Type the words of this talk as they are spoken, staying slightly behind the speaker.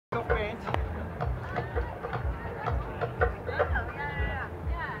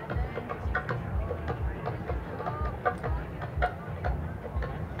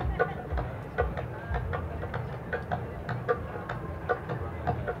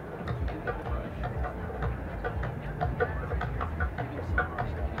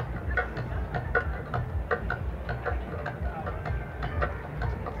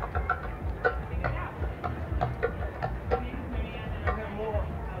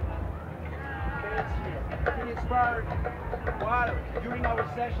inspired while during our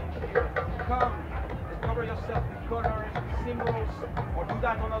sessions here, come and cover yourself with colors, symbols, or do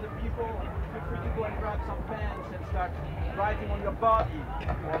that on other people. Feel free to go and grab some pens and start writing on your body,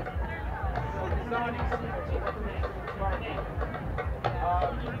 or designing symbols, or whatever makes you inspired.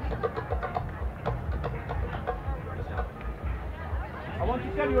 I want to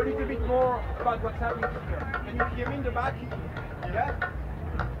tell you a little bit more about what's happening here. Can you hear me in the back? Yeah?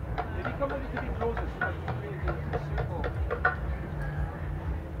 Maybe come a little bit closer so that you feel the circle,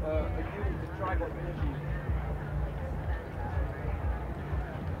 a unit, a tribe of energy.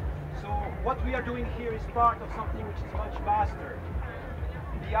 So what we are doing here is part of something which is much vaster.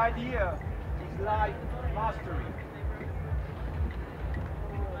 The idea is life mastery.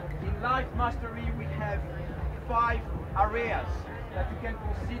 In life mastery we have 5 areas that you can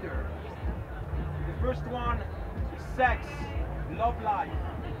consider. The first one is sex, love life,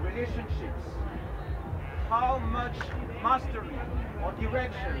 relationships. How much mastery or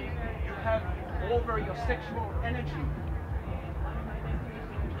direction you have over your sexual energy.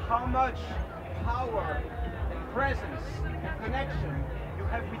 How much power and presence and connection you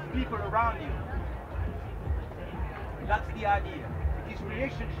have with people around you. That's the idea. It is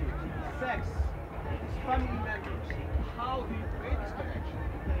relationships, it is sex, it is family members. How do you create this connection?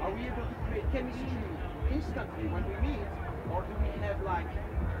 Are we able to create chemistry instantly when we meet? Or do we have like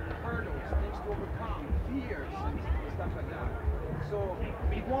hurdles, things to overcome, fears and stuff like that? So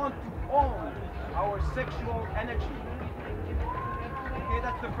we want to own our sexual energy. Okay,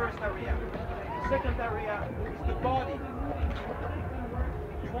 that's the first area. The second area is the body.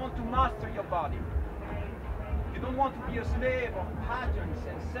 You want to master your body. You don't want to be a slave of patterns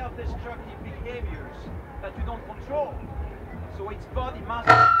and self-destructive behaviors that you don't control. So it's body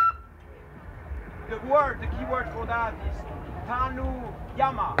mastery. The key word for that is Tanu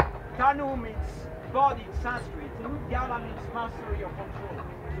Yama. Tanu means body in Sanskrit. Yama means mastery or control.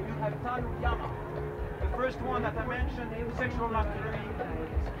 So you have Tanu Yama. The first one that I mentioned, sexual mastery,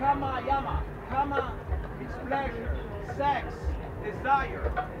 is Kama Yama. Kama means pleasure, sex,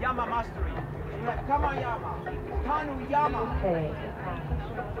 desire. Yama mastery. You have Kama Yama, Tanu Yama.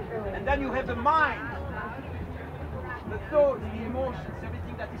 And then you have the mind, the thoughts, the emotions,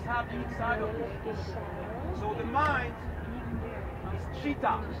 everything that is happening inside of you. So the mind is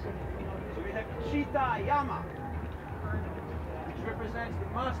Chitta. So you have Chitta Yama, which represents the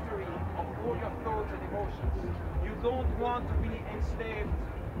mastery of all your thoughts and emotions. You don't want to be enslaved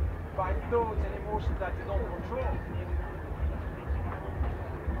by thoughts and emotions that you don't control.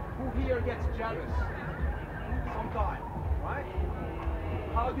 Who here gets jealous? Sometimes, right?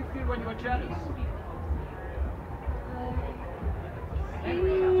 How do you feel when you're jealous?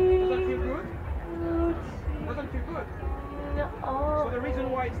 Angry? Doesn't feel good? Doesn't feel good? So the reason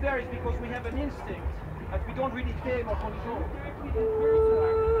why it's there is because we have an instinct that we don't really tame or control.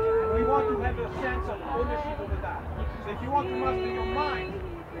 We want to have a sense of ownership over that. So if you want to master your mind,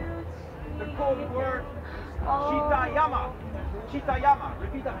 the code word is Chitta-yama. Chitta-yama.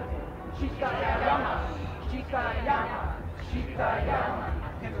 Repeat after me. Chitta-yama. Chitta-yama. Chitta-yama.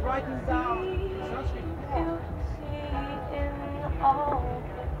 And writing down in Sanskrit form.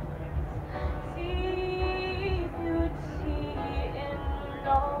 See beauty in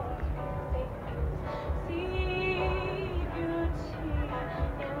all things. See beauty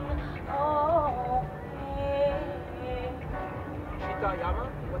in all things. Chitta-yama.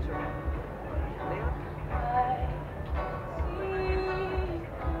 What's your name? Leah? I see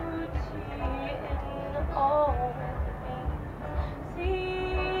beauty in all things.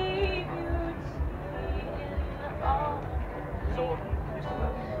 See beauty in all things. So, listen to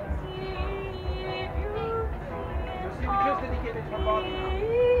that. So you just dedicated your body now.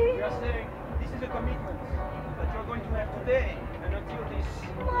 We are saying this is a commitment that you're going to have today and until this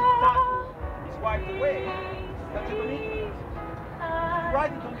tattoo is wiped away. That's a commitment.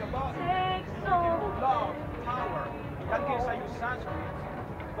 Write it on your body. You will give love, power. In that case I use Sanskrit,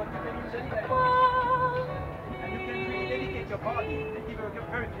 but you can use any language. And you can really dedicate your body and give a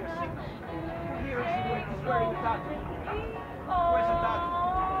very clear signal. Who here is wearing a tattoo? Who has a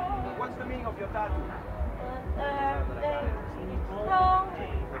tattoo? What's the meaning of your tattoo?